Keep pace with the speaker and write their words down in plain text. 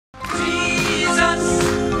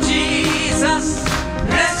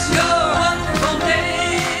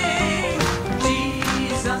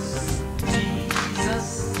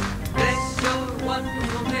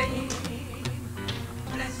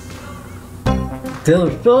their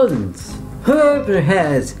funds. Whoever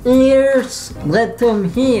has ears, let them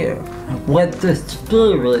hear what the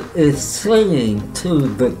Spirit is saying to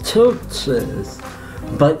the churches.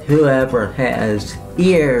 But whoever has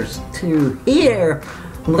ears to hear,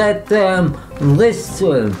 let them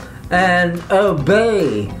listen and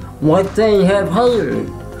obey what they have heard.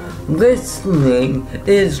 Listening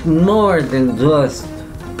is more than just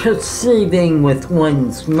perceiving with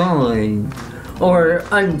one's mind or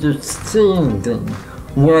understanding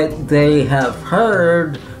what they have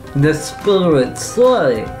heard the Spirit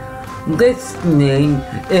say. Listening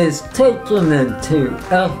is taking into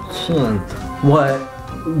action what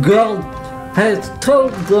God has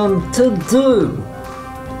told them to do.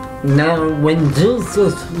 Now, when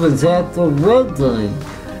Jesus was at the wedding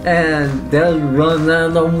and they run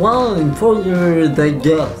out of wine for the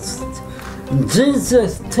guests,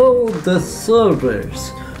 Jesus told the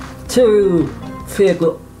servers to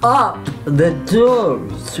fill up the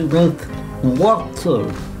jars with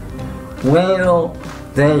water. Well,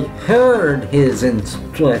 they heard his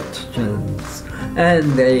instructions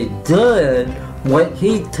and they did what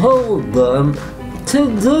he told them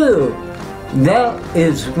to do. That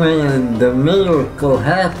is when the miracle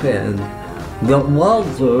happened. The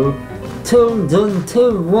water turned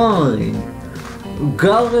into wine.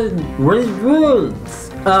 God rewards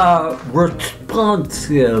a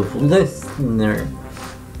responsive listener.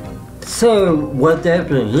 So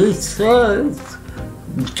whatever he says,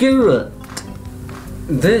 do it.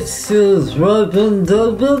 This is Reverend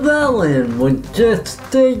David Allen with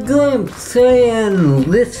just a glimpse saying,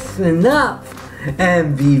 listen up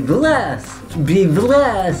and be blessed,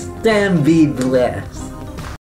 and be blessed.